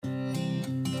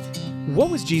What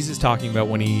was Jesus talking about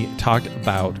when he talked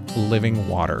about living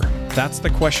water? That's the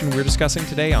question we're discussing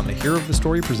today on the Hero of the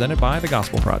Story presented by the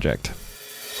Gospel Project.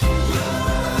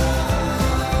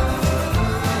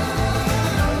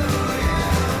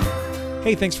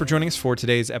 Hey, thanks for joining us for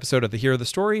today's episode of the Hero of the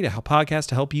Story, a podcast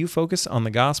to help you focus on the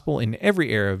gospel in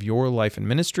every area of your life and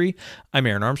ministry. I'm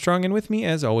Aaron Armstrong, and with me,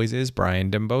 as always, is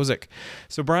Brian Dembozic.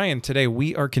 So, Brian, today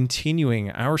we are continuing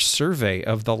our survey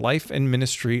of the life and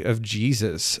ministry of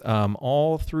Jesus,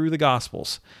 all through the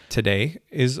Gospels. Today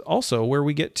is also where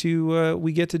we get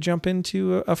to jump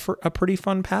into a pretty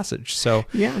fun passage. So,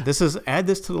 yeah, add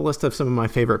this to the list of some of my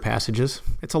favorite passages.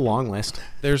 It's a long list.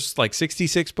 There's like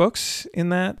 66 books in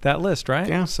that list, right?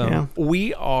 Yeah. So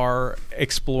we are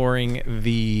exploring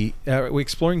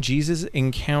Jesus'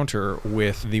 encounter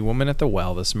with the woman at the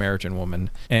well, the Samaritan woman,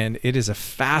 and it is a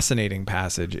fascinating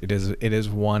passage. It is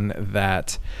one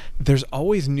that there's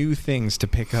always new things to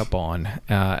pick up on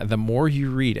the more you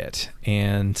read it,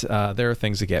 and there are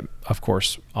things that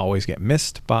always get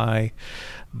missed by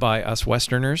us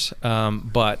Westerners,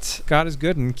 but God is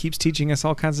good and keeps teaching us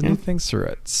all kinds of new things through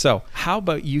it. So how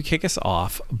about you kick us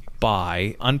off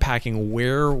by unpacking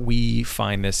where we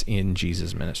find this in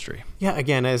Jesus' ministry? Yeah,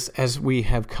 again, as we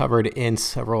have covered in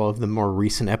several of the more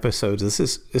recent episodes, this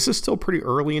is still pretty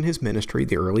early in his ministry,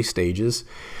 the early stages.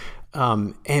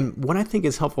 And what I think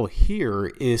is helpful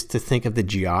here is to think of the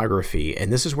geography,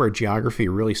 and this is where geography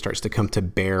really starts to come to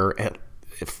bear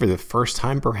for the first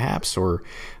time, perhaps, or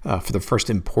for the first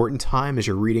important time as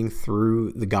you're reading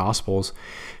through the Gospels,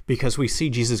 because we see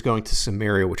Jesus going to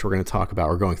Samaria, which we're going to talk about,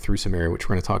 or going through Samaria, which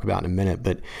we're going to talk about in a minute.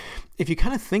 But if you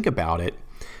kind of think about it,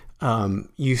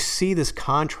 you see this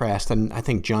contrast, and I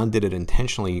think John did it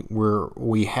intentionally, where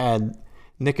we had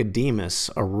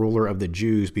Nicodemus, a ruler of the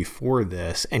Jews before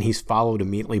this, and he's followed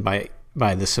immediately by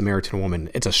the Samaritan woman.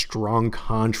 It's a strong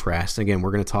contrast. Again,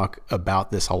 we're going to talk about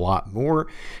this a lot more,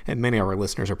 and many of our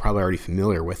listeners are probably already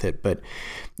familiar with it, but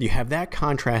you have that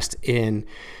contrast in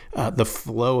the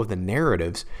flow of the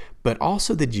narratives, but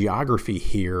also the geography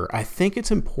here. I think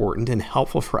it's important and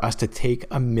helpful for us to take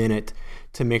a minute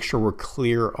to make sure we're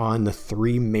clear on the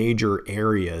three major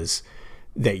areas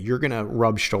that you're going to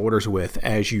rub shoulders with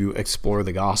as you explore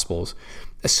the Gospels,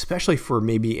 especially for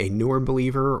maybe a newer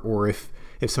believer, or if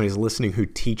somebody's listening who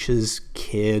teaches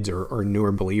kids or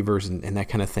newer believers and that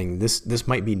kind of thing, this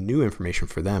might be new information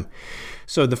for them.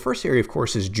 So the first area, of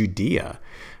course, is Judea.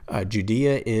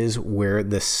 Judea is where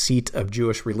the seat of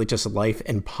Jewish religious life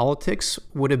and politics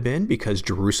would have been, because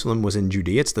Jerusalem was in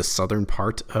Judea. It's the southern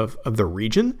part of the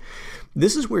region.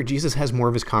 This is where Jesus has more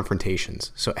of his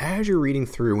confrontations. So as you're reading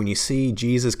through, when you see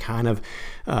Jesus kind of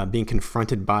being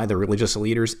confronted by the religious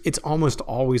leaders, it's almost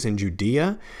always in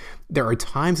Judea. There are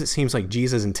times it seems like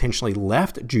Jesus intentionally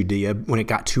left Judea when it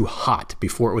got too hot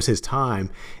before it was his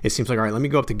time. It seems like, all right, let me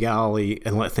go up to Galilee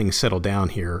and let things settle down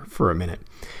here for a minute.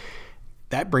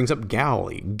 That brings up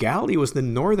Galilee. Galilee was the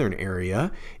northern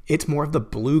area. It's more of the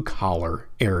blue-collar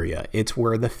area. It's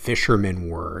where the fishermen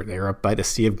were. They're up by the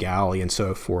Sea of Galilee and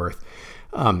so forth.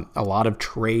 A lot of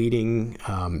trading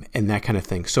and that kind of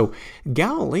thing. So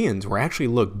Galileans were actually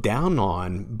looked down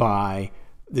on by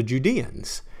the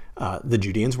Judeans. The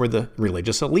Judeans were the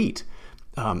religious elite.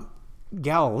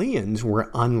 Galileans were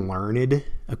unlearned,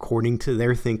 according to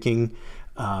their thinking.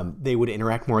 They would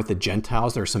interact more with the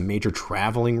Gentiles. There are some major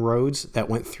traveling roads that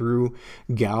went through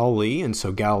Galilee, and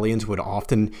so Galileans would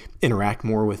often interact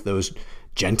more with those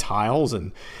Gentiles.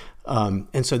 And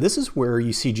so this is where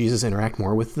you see Jesus interact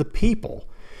more with the people,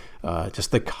 just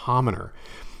the commoner.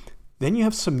 Then you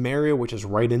have Samaria, which is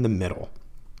right in the middle.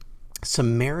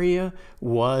 Samaria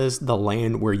was the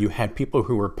land where you had people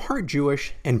who were part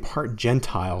Jewish and part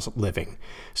Gentiles living.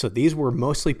 So these were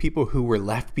mostly people who were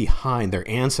left behind. Their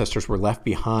ancestors were left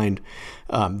behind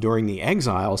during the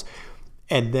exiles.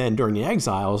 And then during the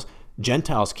exiles,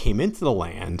 Gentiles came into the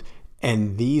land,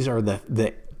 and these are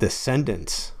the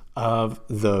descendants of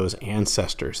those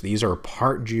ancestors. These are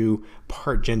part Jew,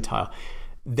 part Gentile.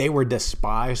 They were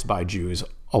despised by Jews,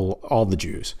 all the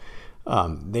Jews.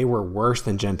 They were worse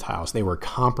than Gentiles. They were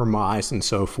compromised and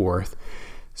so forth.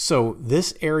 So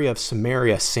this area of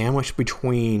Samaria, sandwiched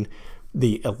between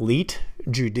the elite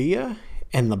Judea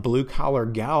and the blue-collar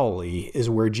Galilee, is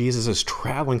where Jesus is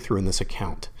traveling through in this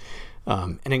account.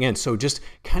 And again, so just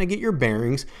kind of get your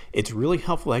bearings. It's really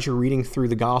helpful as you're reading through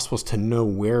the Gospels to know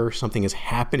where something is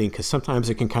happening, because sometimes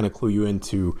it can kind of clue you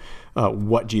into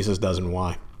what Jesus does and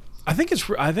why. I think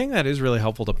that is really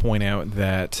helpful to point out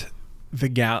that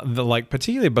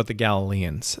particularly about the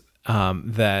Galileans,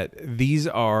 that these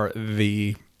are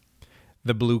the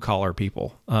blue collar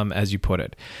people, as you put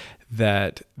it,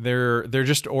 that they're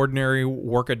just ordinary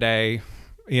workaday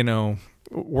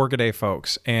workaday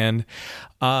folks. And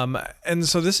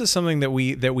so this is something that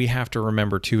we have to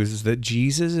remember too, is that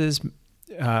Jesus'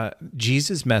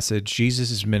 message,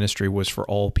 Jesus' ministry was for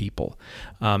all people.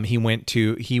 He went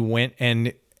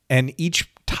and each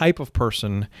type of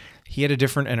person, he had a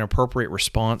different and appropriate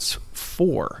response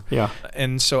for. Yeah.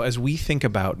 And so as we think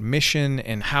about mission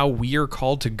and how we are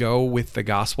called to go with the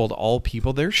gospel to all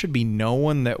people, there should be no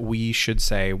one that we should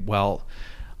say, well,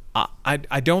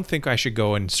 I don't think I should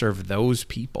go and serve those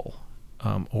people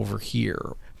over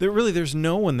here. There's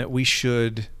no one that we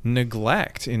should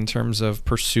neglect in terms of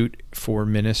pursuit for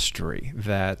ministry,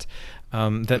 that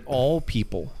all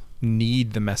people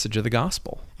need the message of the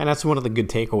gospel. And that's one of the good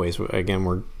takeaways.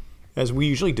 Again, as we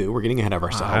usually do, we're getting ahead of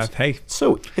ourselves.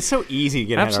 So it's so easy to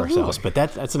get ahead of ourselves, but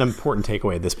that's an important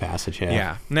takeaway of this passage.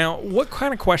 Yeah. Now, what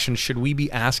kind of questions should we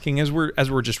be asking as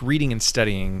we're just reading and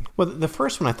studying? Well, the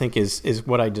first one I think is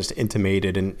what I just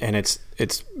intimated, and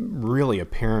it's really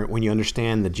apparent when you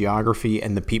understand the geography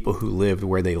and the people who lived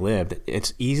where they lived.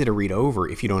 It's easy to read over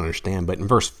if you don't understand. But in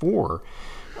verse 4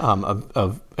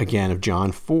 of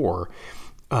John 4,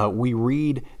 we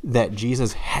read that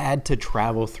Jesus had to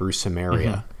travel through Samaria.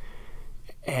 Mm-hmm.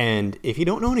 And if you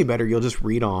don't know any better, you'll just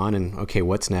read on and, okay,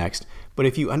 what's next? But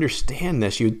if you understand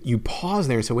this, you pause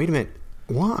there and say, wait a minute,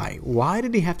 why? Why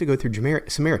did he have to go through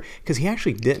Samaria? Because he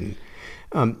actually didn't.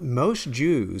 Most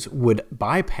Jews would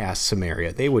bypass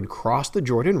Samaria. They would cross the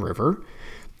Jordan River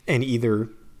and either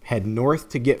head north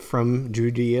to get from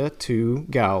Judea to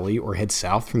Galilee or head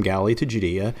south from Galilee to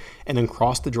Judea and then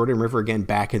cross the Jordan River again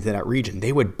back into that region.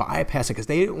 They would bypass it because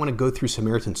they didn't want to go through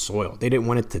Samaritan soil. They didn't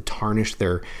want it to tarnish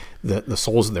the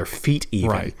soles of their feet even.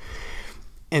 Right.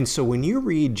 And so when you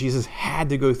read Jesus had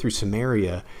to go through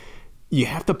Samaria, you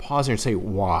have to pause there and say,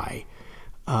 why?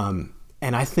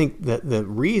 And I think that the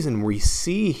reason we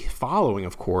see following,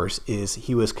 of course, is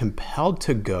he was compelled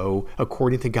to go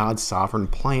according to God's sovereign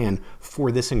plan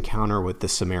for this encounter with the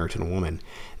Samaritan woman.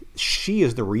 She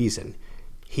is the reason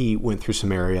he went through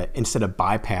Samaria instead of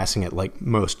bypassing it like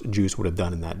most Jews would have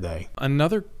done in that day.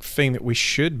 Another thing that we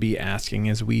should be asking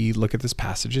as we look at this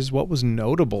passage is what was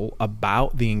notable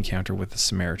about the encounter with the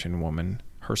Samaritan woman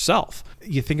herself.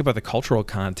 You think about the cultural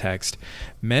context,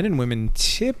 men and women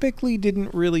typically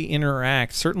didn't really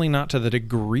interact, certainly not to the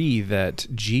degree that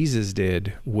Jesus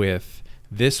did with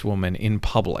this woman in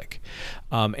public.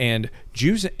 And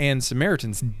Jews and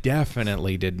Samaritans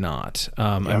definitely did not.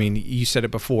 I mean, you said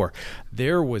it before.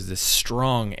 There was this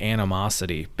strong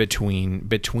animosity between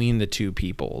the two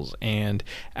peoples. And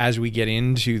as we get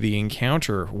into the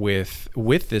encounter with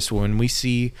this woman, we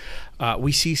see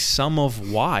some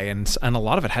of why, and a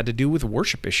lot of it had to do with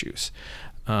worship issues.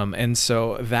 And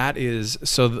so that is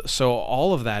so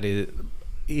all of that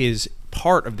is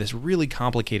part of this really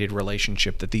complicated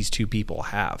relationship that these two people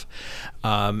have.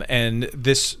 And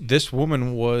this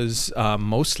woman was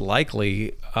most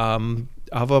likely of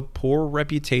a poor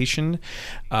reputation.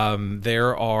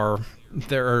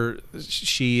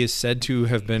 She is said to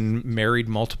have been married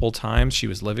multiple times. She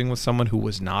was living with someone who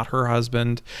was not her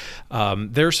husband.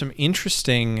 There's some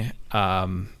interesting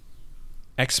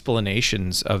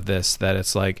explanations of this, that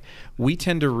it's like we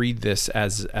tend to read this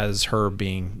as her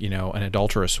being, an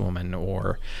adulterous woman,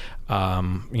 or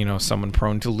someone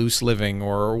prone to loose living,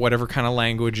 or whatever kind of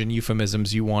language and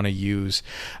euphemisms you want to use,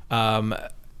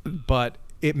 but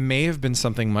it may have been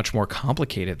something much more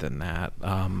complicated than that.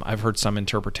 I've heard some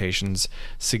interpretations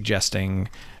suggesting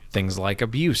things like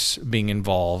abuse being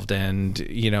involved, and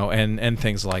and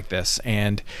things like this.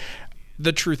 And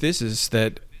the truth is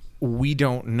that we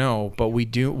don't know, but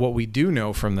what we do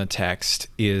know from the text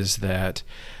is that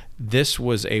this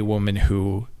was a woman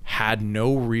who had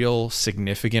no real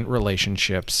significant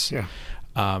relationships. Yeah.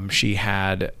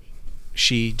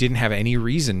 She didn't have any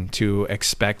reason to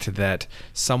expect that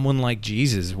someone like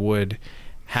Jesus would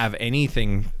have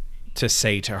anything to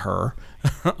say to her,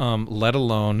 let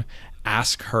alone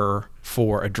ask her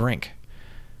for a drink.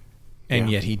 And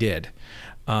yet he did.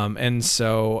 And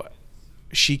so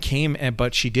she came,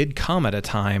 but she did come at a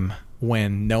time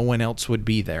when no one else would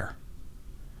be there.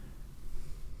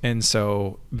 And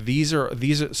so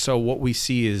so what we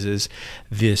see is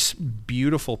this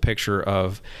beautiful picture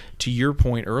of, to your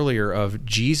point earlier, of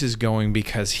Jesus going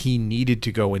because he needed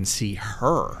to go and see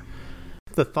her.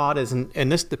 The thought is,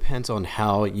 and this depends on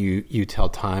how you tell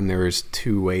time. There's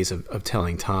two ways of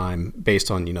telling time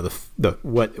based on the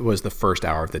what was the first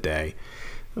hour of the day.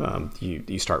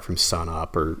 You start from sun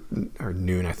up or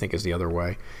noon, I think is the other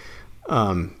way.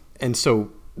 And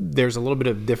so there's a little bit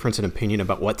of difference in opinion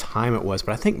about what time it was,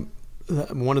 but I think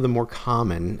one of the more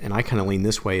common, and I kind of lean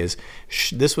this way, is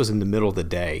this was in the middle of the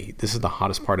day. This is the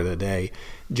hottest part of the day.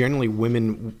 Generally,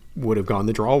 women would have gone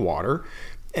to draw water,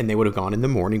 and they would have gone in the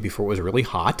morning before it was really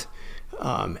hot.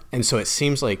 And so it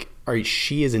seems like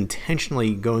she is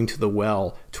intentionally going to the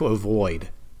well to avoid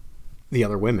the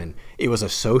other women. It was a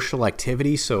social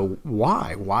activity, so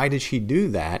why? Why did she do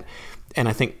that? And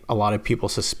I think a lot of people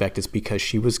suspect it's because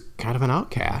she was kind of an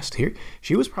outcast here.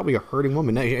 She was probably a hurting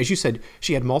woman. As you said,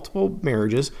 she had multiple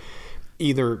marriages.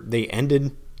 Either they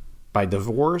ended by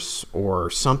divorce or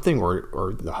something,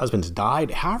 or the husband's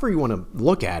died. However you want to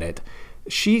look at it,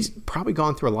 she's probably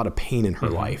gone through a lot of pain in her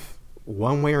life,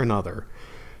 one way or another.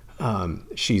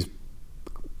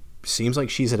 Seems like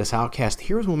she's at this outcast.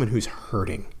 Here's a woman who's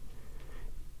hurting.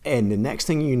 And the next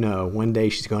thing you know, one day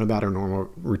she's going about her normal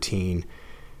routine,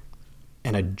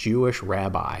 and a Jewish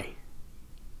rabbi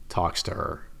talks to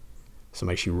her,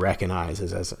 somebody she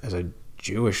recognizes as a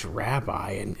Jewish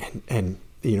rabbi, and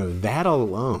that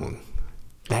alone,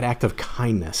 that act of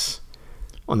kindness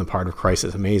on the part of Christ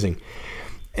is amazing.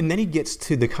 And then he gets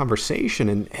to the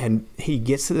conversation, and he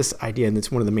gets to this idea, and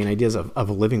it's one of the main ideas of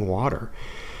living water.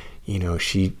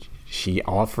 She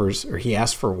offers, or he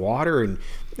asks for water,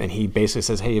 and he basically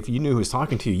says, hey, if you knew who was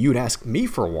talking to you, you would ask me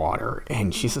for water.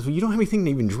 And she says, well, you don't have anything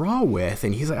to even draw with.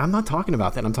 And he's like, I'm not talking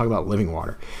about that. I'm talking about living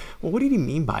water. Well, what did he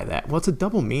mean by that? Well, it's a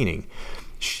double meaning.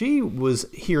 She was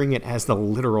hearing it as the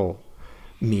literal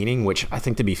meaning, which I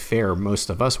think, to be fair, most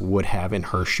of us would have in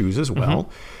her shoes as well.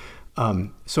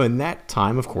 So in that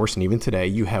time, of course, and even today,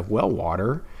 you have well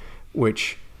water,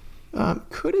 which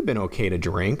could have been okay to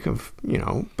drink,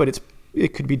 but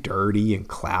it could be dirty and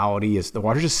cloudy as the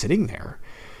water's just sitting there.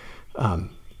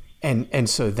 And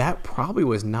so that probably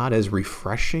was not as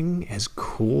refreshing, as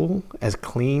cool, as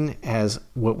clean as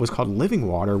what was called living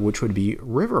water, which would be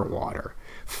river water,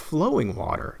 flowing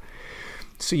water.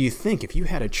 So you think if you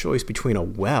had a choice between a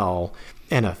well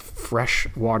and a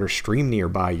freshwater stream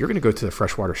nearby, you're going to go to the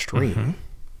freshwater stream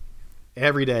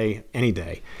every day, any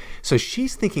day. So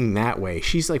she's thinking that way.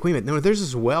 She's like, wait a minute, no, there's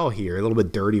this well here, a little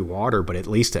bit dirty water, but at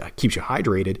least it keeps you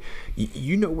hydrated.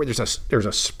 You know where there's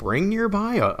a spring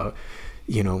nearby, a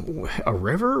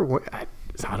river.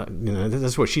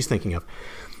 That's what she's thinking of.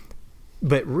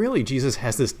 But really, Jesus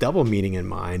has this double meaning in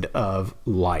mind of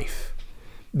life,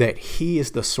 that he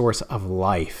is the source of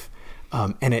life.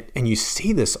 And you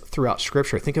see this throughout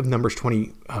Scripture. Think of Numbers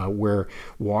 20, where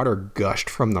water gushed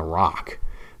from the rock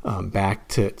back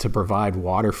to provide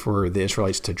water for the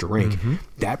Israelites to drink.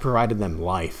 That provided them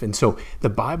life. And so the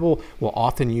Bible will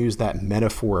often use that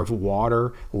metaphor of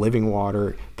water, living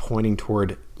water, pointing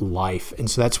toward life.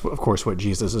 And so that's, of course, what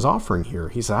Jesus is offering here.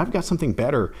 He said, I've got something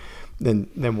better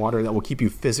than water that will keep you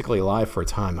physically alive for a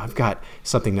time. I've got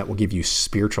something that will give you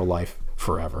spiritual life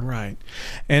forever. Right.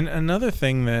 And another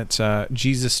thing that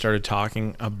Jesus started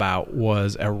talking about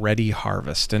was a ready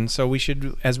harvest. And so we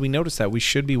should, as we notice that, we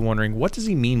should be wondering, what does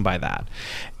he mean by that?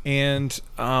 And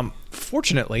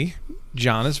fortunately,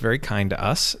 John is very kind to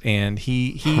us, and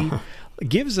he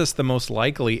gives us the most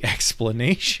likely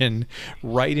explanation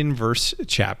right in verse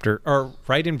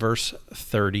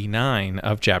 39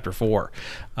 of chapter 4,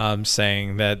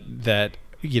 saying that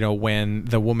when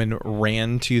the woman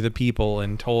ran to the people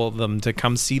and told them to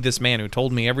come see this man who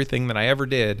told me everything that I ever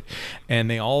did, and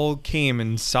they all came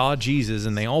and saw Jesus,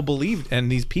 and they all believed,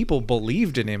 and these people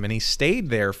believed in him, and he stayed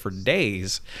there for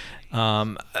days,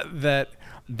 that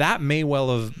may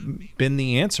well have been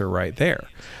the answer right there.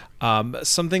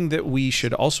 Something that we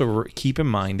should also keep in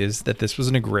mind is that this was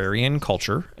an agrarian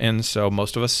culture, and so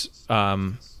most of us,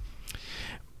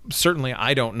 certainly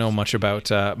I don't know much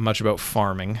about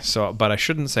farming. So, but I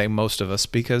shouldn't say most of us,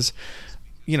 because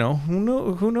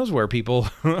who knows where people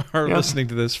are listening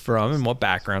to this from and what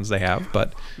backgrounds they have.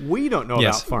 But we don't know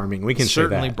about farming. We can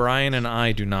certainly say that. Brian and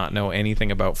I do not know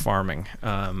anything about farming.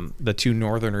 The two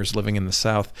Northerners living in the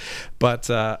South, but.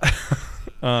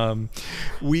 But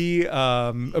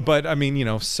I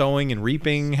mean, sowing and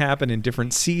reaping happen in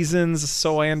different seasons,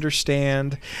 so I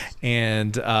understand.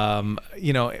 And,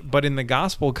 but in the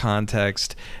gospel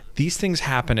context, these things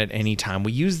happen at any time.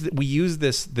 We use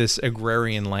this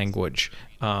agrarian language,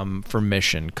 for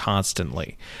mission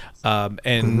constantly.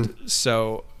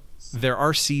 So there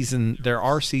are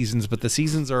seasons, but the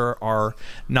seasons are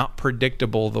not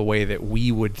predictable the way that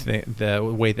we would think, the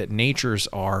way that nature's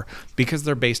are, because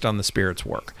they're based on the Spirit's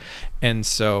work. And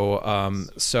so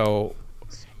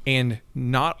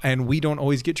we don't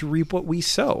always get to reap what we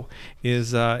sow,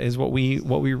 is what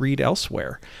we read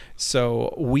elsewhere.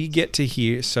 So we get to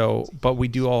hear, but we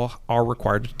do all are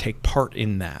required to take part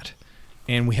in that.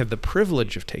 And we have the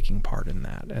privilege of taking part in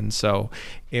that. And so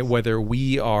whether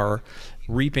we are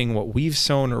reaping what we've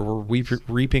sown, or we're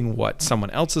reaping what someone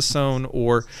else has sown,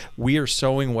 or we are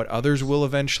sowing what others will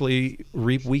eventually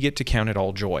reap, we get to count it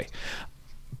all joy.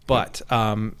 But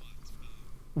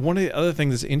one of the other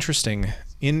things that's interesting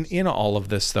in all of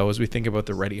this, though, as we think about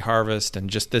the ready harvest and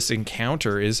just this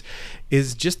encounter, is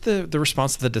just the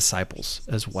response of the disciples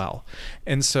as well.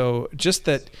 And so just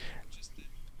that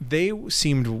they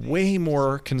seemed way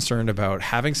more concerned about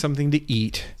having something to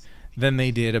eat than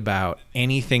they did about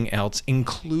anything else,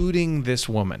 including this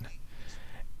woman.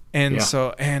 And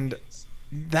and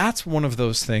that's one of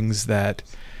those things that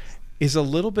is a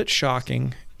little bit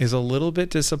shocking, is a little bit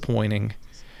disappointing,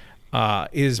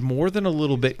 is more than a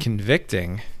little bit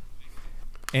convicting,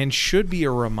 and should be a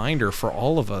reminder for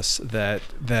all of us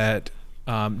that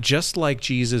just like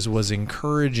Jesus was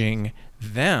encouraging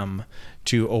them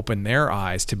to open their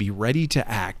eyes, to be ready to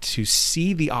act, to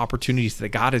see the opportunities that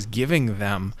God is giving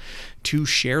them to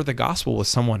share the gospel with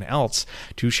someone else,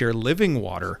 to share living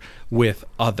water with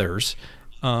others,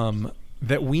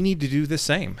 that we need to do the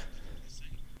same.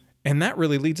 And that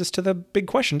really leads us to the big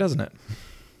question, doesn't it?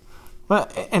 Well,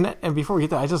 and before we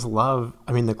get there, I just love,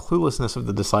 the cluelessness of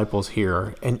the disciples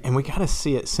here, and we got to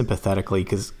see it sympathetically,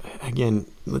 because again,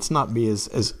 let's not be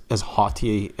as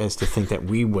haughty as to think that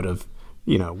we would have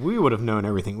known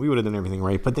everything, we would have done everything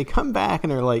right. But they come back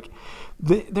and they're like,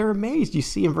 they're amazed. You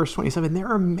see in verse 27,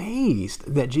 they're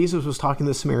amazed that Jesus was talking to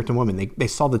the Samaritan woman. They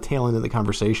saw the tail end of the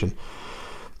conversation,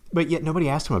 but yet nobody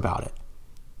asked him about it.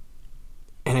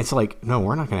 And it's like, no,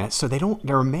 we're not going to ask. So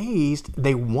they're amazed.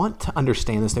 They want to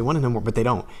understand this. They want to know more, but they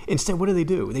don't. Instead, what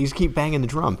do? They just keep banging the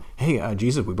drum. Hey,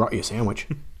 Jesus, we brought you a sandwich.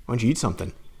 Why don't you eat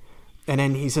something? And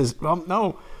then he says, well,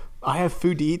 no, I have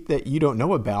food to eat that you don't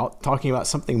know about, talking about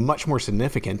something much more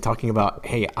significant, talking about,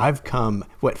 hey, I've come,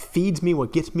 what feeds me,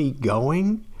 what gets me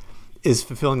going is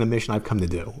fulfilling the mission I've come to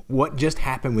do. What just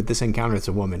happened with this encounter with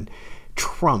a woman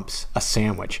trumps a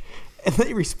sandwich. And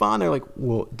they respond, they're like,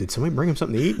 well, did somebody bring him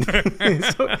something to eat?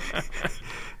 So,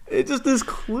 it's just this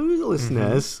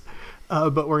cluelessness.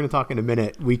 Mm-hmm. But we're going to talk in a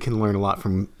minute. We can learn a lot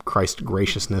from Christ's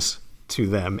graciousness to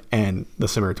them and the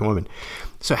Samaritan woman.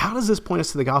 So how does this point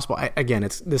us to the gospel?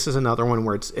 This is another one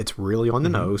where it's really on the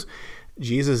nose.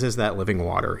 Jesus is that living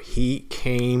water. He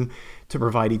came to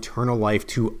provide eternal life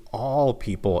to all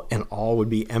people, and all would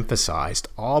be emphasized.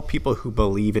 All people who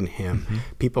believe in him,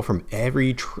 people from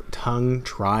every tongue,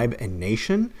 tribe, and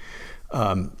nation.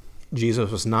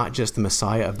 Jesus was not just the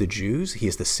Messiah of the Jews. He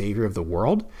is the Savior of the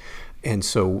world. And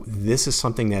so this is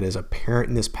something that is apparent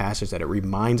in this passage, that it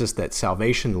reminds us that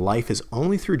salvation, life is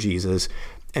only through Jesus,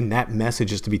 and that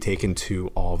message is to be taken to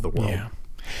all of the world. Yeah.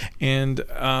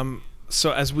 And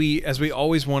so as we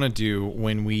always want to do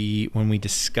when we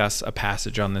discuss a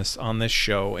passage on this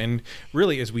show, and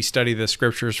really as we study the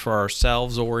scriptures for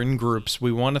ourselves or in groups,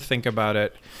 we want to think about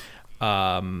it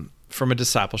from a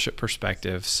discipleship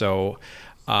perspective. So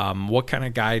what kind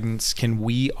of guidance can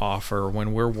we offer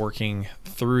when we're working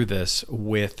through this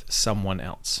with someone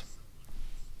else?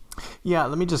 Yeah,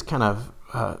 let me just kind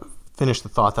of finish the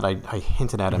thought that I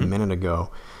hinted at a minute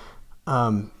ago.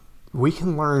 We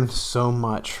can learn so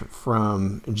much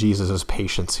from Jesus'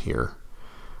 patience here.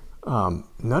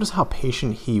 Notice how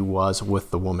patient he was with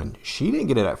the woman. She didn't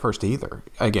get it at first either.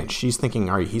 Again, she's thinking,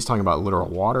 all right, he's talking about literal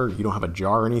water. You don't have a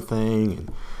jar or anything.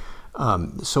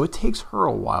 And so it takes her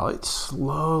a while. It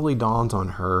slowly dawns on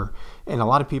her. And a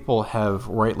lot of people have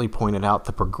rightly pointed out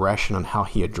the progression on how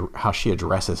she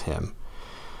addresses him.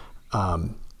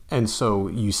 And so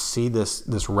you see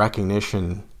this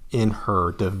recognition in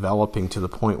her developing to the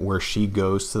point where she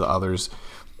goes to the others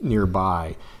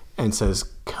nearby and says,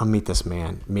 come meet this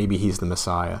man. Maybe he's the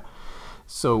Messiah.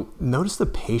 So notice the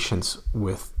patience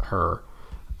with her.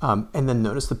 And then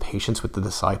notice the patience with the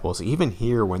disciples. Even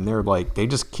here, when they're like, they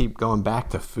just keep going back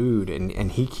to food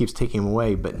and he keeps taking them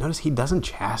away. But notice he doesn't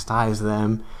chastise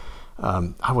them.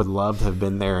 I would love to have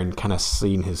been there and kind of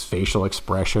seen his facial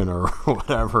expression or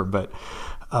whatever. But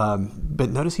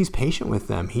notice he's patient with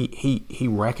them. He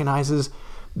recognizes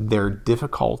their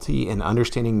difficulty in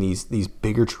understanding these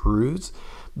bigger truths,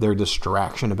 their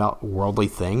distraction about worldly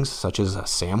things, such as a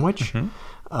sandwich.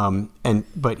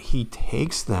 But he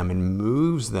takes them and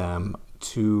moves them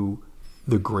to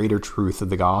the greater truth of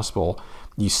the gospel.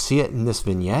 You see it in this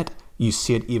vignette. You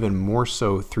see it even more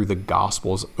so through the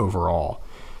gospels overall.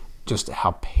 Just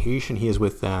how patient he is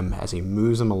with them as he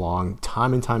moves them along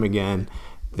time and time again.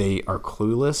 They are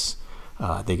clueless.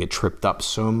 They get tripped up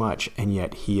so much, and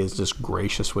yet he is just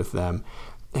gracious with them.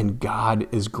 And God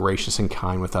is gracious and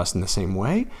kind with us in the same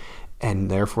way. and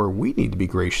therefore we need to be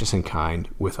gracious and kind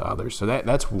with others. So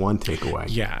that's one takeaway.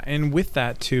 Yeah, and with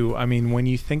that too, I mean, when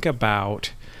you think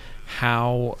about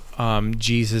how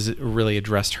Jesus really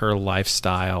addressed her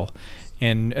lifestyle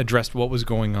and addressed what was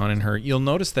going on in her, you'll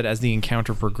notice that as the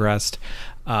encounter progressed,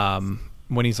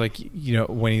 when he's like,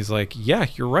 yeah,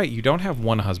 you're right, you don't have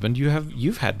one husband,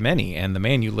 you've had many, and the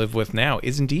man you live with now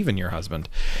isn't even your husband.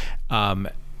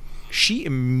 She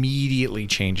immediately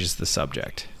changes the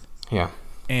subject. Yeah.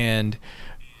 And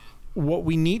what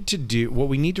we need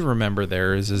to remember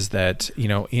there is that,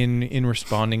 in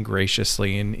responding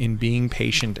graciously, in being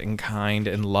patient and kind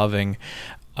and loving,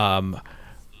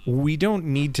 we don't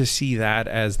need to see that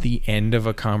as the end of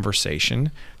a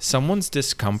conversation. Someone's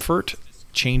discomfort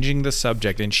changing the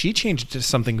subject, and she changed it to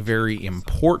something very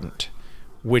important,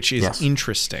 which is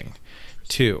interesting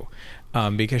too,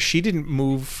 because she didn't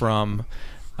move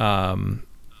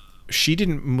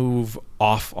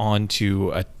off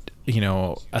onto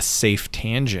a safe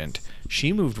tangent.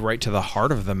 She moved right to the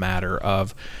heart of the matter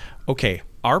of, okay,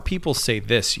 our people say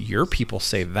this, your people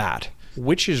say that.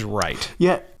 Which is right?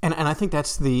 Yeah, and I think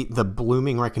that's the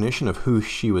blooming recognition of who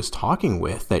she was talking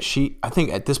with. That I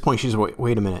think at this point she's,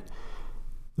 wait a minute,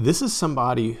 this is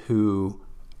somebody who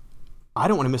I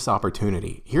don't want to miss the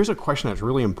opportunity. Here's a question that's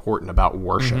really important about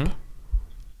worship. Mm-hmm.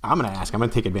 I'm going to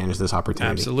take advantage of this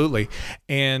opportunity. Absolutely.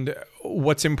 And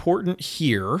what's important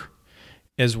here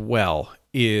as well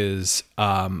is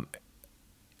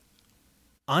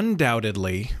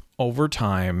undoubtedly over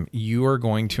time, you are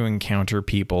going to encounter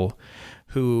people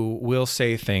who will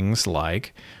say things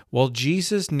like, well,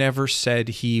 Jesus never said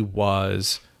he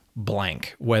was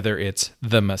blank, whether it's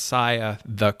the Messiah,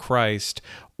 the Christ,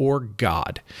 or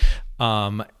God.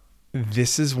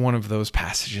 This is one of those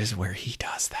passages where he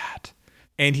does that.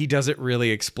 And he does it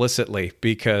really explicitly,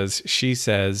 because she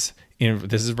says,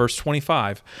 this is verse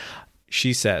 25,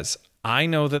 she says, I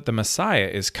know that the Messiah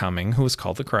is coming, who is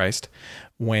called the Christ.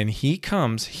 When he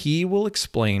comes, he will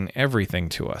explain everything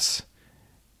to us.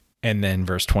 And then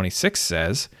verse 26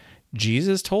 says,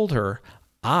 Jesus told her,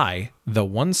 I, the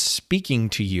one speaking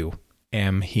to you,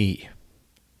 am he.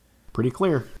 Pretty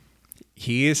clear.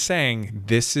 He is saying,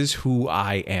 this is who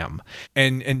I am.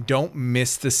 And don't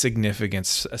miss the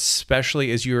significance,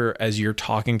 especially as you're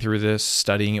talking through this,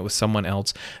 studying it with someone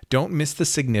else. Don't miss the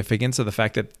significance of the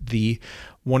fact that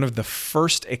one of the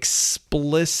first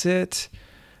explicit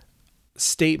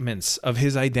statements of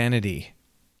his identity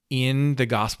in the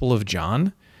Gospel of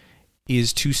John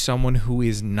is to someone who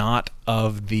is not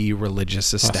of the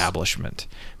religious establishment,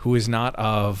 who is not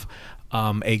of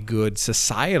a good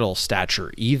societal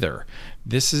stature either.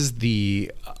 This is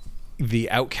the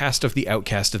outcast of the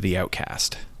outcast of the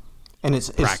outcast. And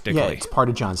it's practically it's part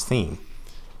of John's theme.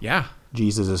 Yeah.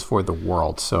 Jesus is for the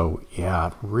world. So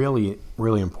yeah, really,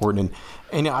 really important.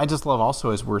 And I just love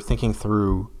also, as we're thinking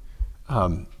through,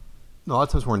 a lot of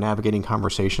times we're navigating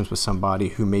conversations with somebody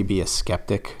who may be a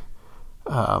skeptic,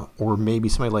 or maybe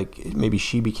somebody maybe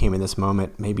she became in this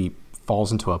moment, maybe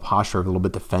falls into a posture of a little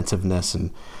bit defensiveness,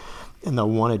 and they'll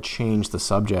want to change the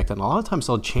subject. And a lot of times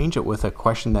they'll change it with a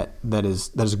question that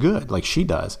is good, like she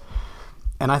does.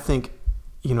 And I think,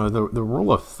 the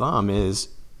rule of thumb is,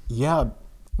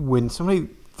 when somebody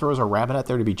throws a rabbit out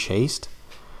there to be chased,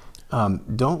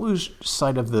 don't lose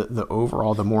sight of the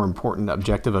overall, the more important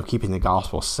objective of keeping the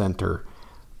gospel center,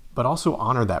 but also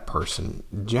honor that person.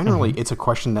 Generally, it's a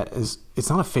question it's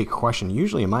not a fake question.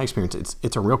 Usually, in my experience,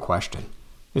 it's a real question.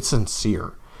 It's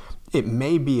sincere. It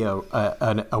may be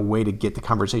a way to get the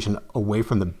conversation away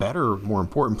from the better, more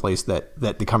important place that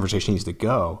the conversation needs to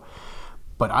go.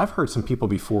 But I've heard some people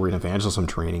before in evangelism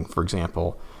training, for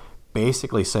example,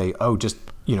 basically say, oh, just,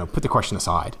 put the question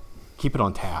aside, keep it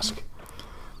on task.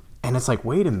 And it's like,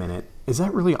 wait a minute, is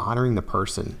that really honoring the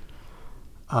person?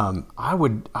 I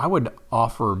would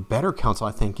offer better counsel,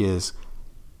 I think, is,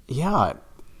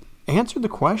 answer the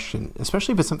question,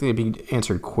 especially if it's something that can be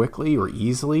answered quickly or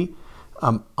easily.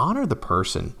 Honor the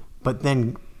person, but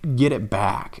then get it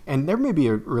back. And there may be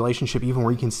a relationship even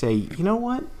where you can say, you know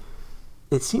what?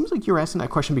 It seems like you're asking that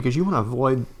question because you want to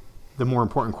avoid the more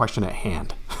important question at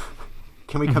hand.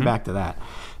 Can we come back to that?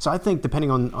 So I think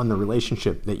depending on the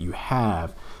relationship that you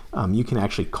have, you can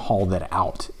actually call that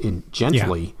out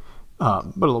gently, but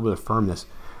a little bit of firmness.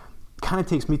 Kind of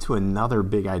takes me to another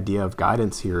big idea of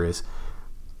guidance here is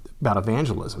about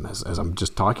evangelism, as I'm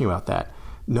just talking about that.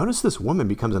 Notice this woman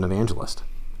becomes an evangelist.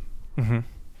 Mm-hmm.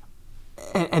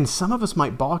 And some of us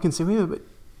might balk and say, wait, but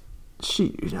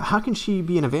how can she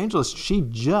be an evangelist? She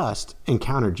just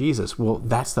encountered Jesus. Well,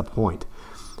 that's the point.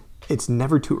 It's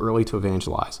never too early to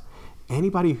evangelize.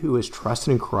 Anybody who is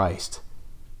trusted in Christ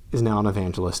is now an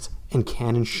evangelist and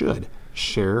can and should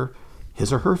share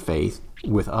his or her faith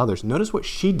with others. Notice what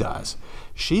she does.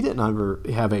 She didn't ever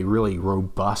have a really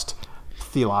robust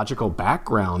theological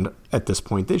background at this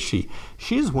point, did she?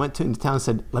 She just went into town and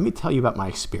said, let me tell you about my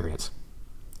experience.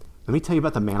 Let me tell you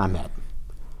about the man I met.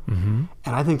 Mm-hmm.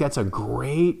 And I think that's a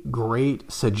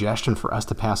great suggestion for us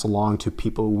to pass along to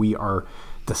people we are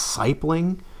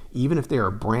discipling, even if they are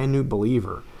a brand new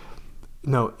believer.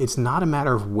 No, it's not a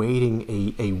matter of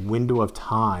waiting a window of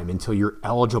time until you're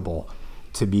eligible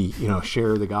to be,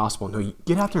 share the gospel. No, you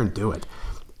get out there and do it.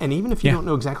 And even if you don't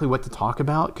know exactly what to talk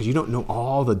about, because you don't know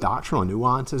all the doctrinal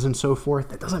nuances and so forth,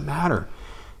 that doesn't matter.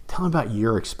 Tell them about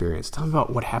your experience. Tell them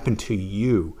about what happened to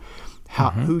you,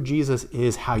 who Jesus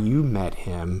is, how you met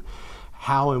him,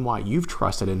 how and why you've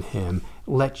trusted in him.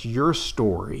 Let your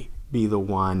story be the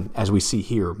one, as we see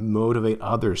here, motivate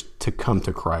others to come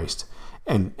to Christ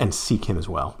and seek him as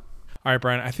well. All right,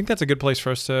 Brian, I think that's a good place for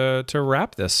us to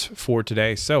wrap this for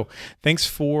today. So thanks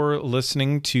for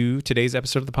listening to today's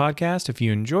episode of the podcast. If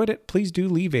you enjoyed it, please do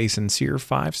leave a sincere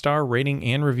 5-star rating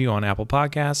and review on Apple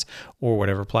Podcasts or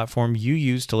whatever platform you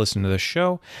use to listen to the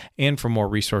show. And for more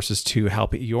resources to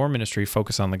help your ministry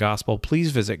focus on the gospel,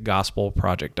 please visit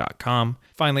gospelproject.com.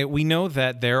 Finally, we know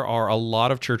that there are a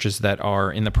lot of churches that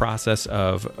are in the process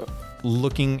of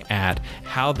looking at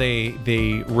how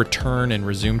they return and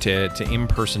resume to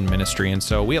in-person ministry. And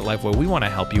so we at Lifeway, we want to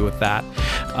help you with that.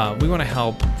 We want to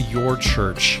help your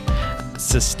church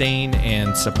sustain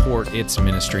and support its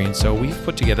ministry. And so we've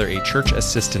put together a church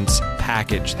assistance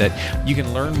package that you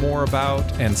can learn more about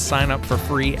and sign up for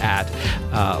free at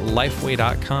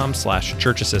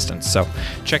lifeway.com/church assistance. So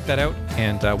check that out,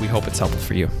 and we hope it's helpful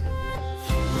for you.